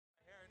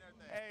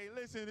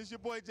listen, it's your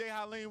boy Jay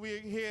Haleem.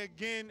 We're here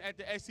again at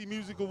the SC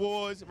Music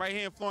Awards right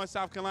here in Florence,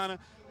 South Carolina.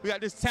 We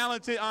got this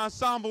talented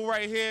ensemble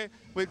right here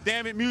with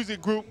Gamut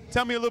Music Group.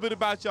 Tell me a little bit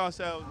about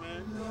yourselves,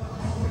 man.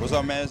 What's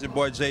up, man? It's your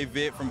boy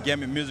Vique from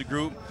Gamut Music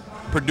Group,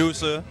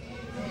 producer.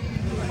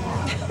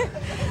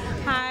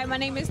 Hi, my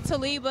name is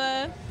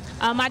Talibah.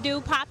 I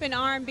do pop and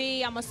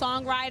R&B. I'm a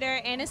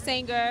songwriter and a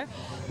singer.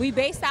 We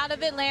based out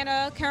of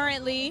Atlanta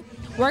currently,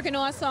 working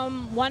on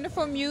some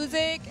wonderful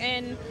music,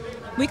 and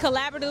we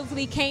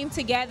collaboratively came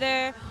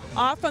together,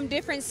 all from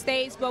different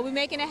states, but we're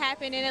making it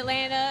happen in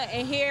Atlanta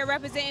and here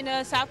representing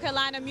the South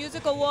Carolina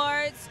Music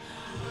Awards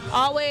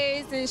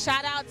always, and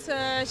shout out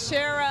to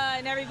Shira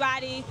and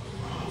everybody.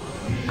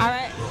 All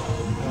right.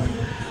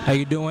 How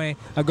you doing?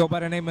 I go by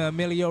the name of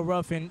Emilio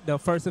Ruffin, the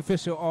first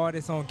official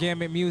artist on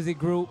Gamut Music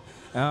Group.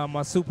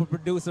 My super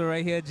producer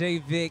right here,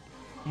 Vique.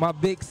 My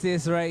big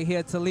sis right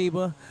here,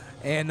 Talibah.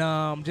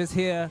 And just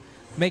here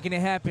making it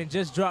happen.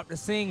 Just dropped a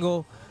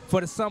single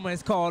for the summer.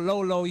 It's called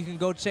Lolo. You can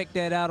go check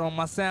that out on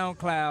my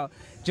SoundCloud.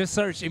 Just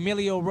search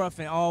Emilio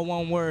Ruffin, all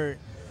one word,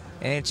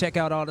 and check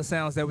out all the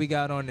sounds that we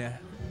got on there.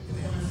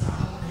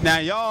 Now,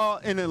 y'all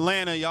in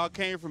Atlanta, y'all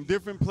came from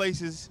different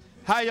places.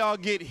 How y'all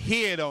get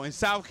here, though, in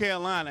South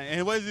Carolina?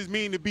 And what does this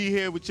mean to be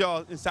here with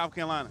y'all in South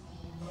Carolina?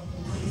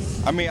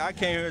 I mean, I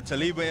came here,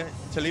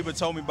 Talibah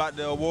told me about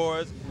the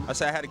awards. I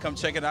said I had to come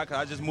check it out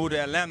because I just moved to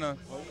Atlanta.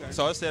 Okay.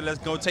 So I said, let's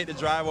go take the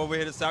drive over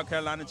here to South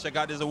Carolina and check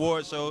out this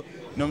award show. You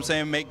know what I'm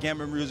saying? Make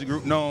Gamut Music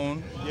Group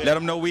known. Yeah. Let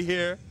them know we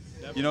here.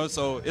 Definitely. You know,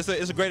 so it's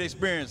a great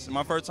experience.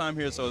 My first time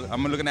here, so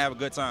I'm looking to have a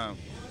good time.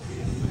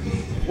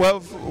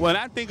 Well, when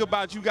I think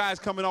about you guys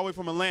coming all the way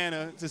from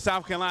Atlanta to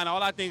South Carolina,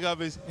 all I think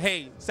of is,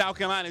 hey, South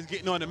Carolina is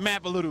getting on the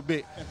map a little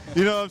bit.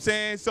 You know what I'm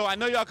saying? So I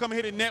know y'all coming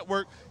here to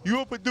network.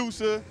 You're a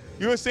producer.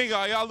 You're a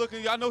singer.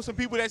 Y'all know some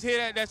people that's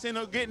here that's in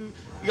getting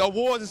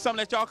awards or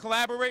something that y'all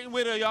collaborating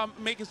with, or y'all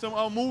making some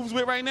moves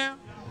with right now?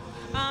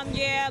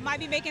 Yeah, might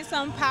be making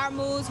some power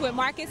moves with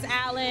Marcus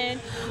Allen.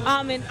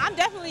 And I'm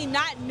definitely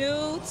not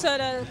new to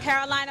the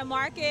Carolina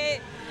market.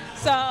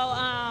 So,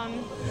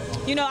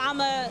 you know,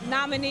 I'm a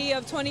nominee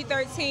of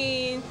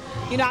 2013.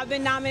 You know, I've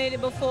been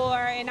nominated before,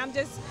 and I'm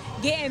just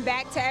getting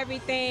back to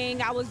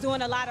everything. I was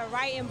doing a lot of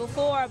writing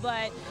before,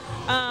 but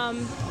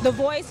the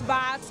Voice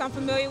Box, I'm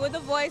familiar with the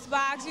Voice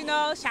Box, you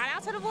know, shout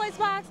out to the Voice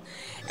Box.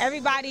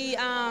 Everybody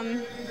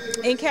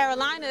in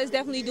Carolina is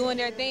definitely doing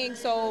their thing,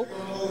 so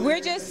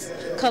we're just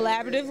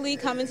collaboratively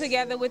coming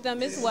together with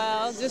them as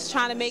well, just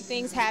trying to make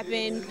things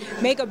happen,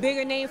 make a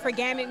bigger name for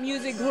Gamut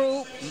Music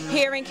Group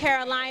here in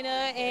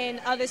Carolina and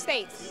other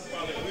states.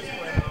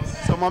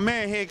 So my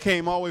man here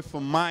came all the way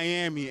from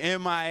Miami,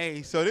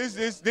 MIA. So this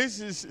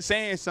is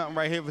saying something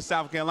right here for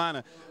South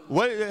Carolina.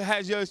 What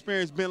has your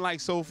experience been like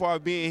so far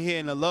being here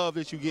and the love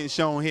that you're getting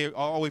shown here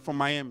all the way from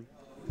Miami?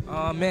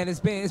 Man, it's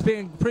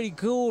been pretty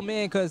cool,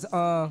 man, because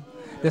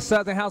the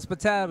Southern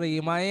hospitality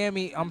in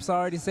Miami, I'm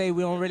sorry to say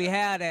we don't really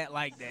have that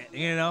like that,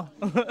 you know?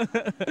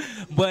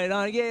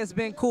 But yeah, it's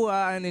been cool.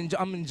 I'm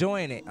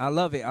enjoying it. I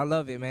love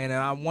it, man, and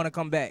I want to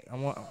come back.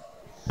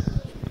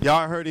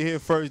 Y'all heard it here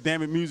first,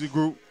 Gamut Music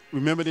Group.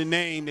 Remember the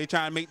name. They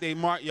trying to make their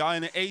mark. Y'all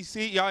in the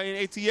AC, y'all in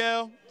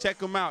ATL. Check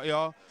them out,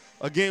 y'all.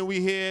 Again, we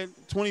here,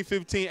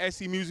 2015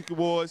 SC Music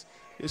Awards.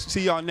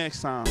 See y'all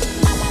next time.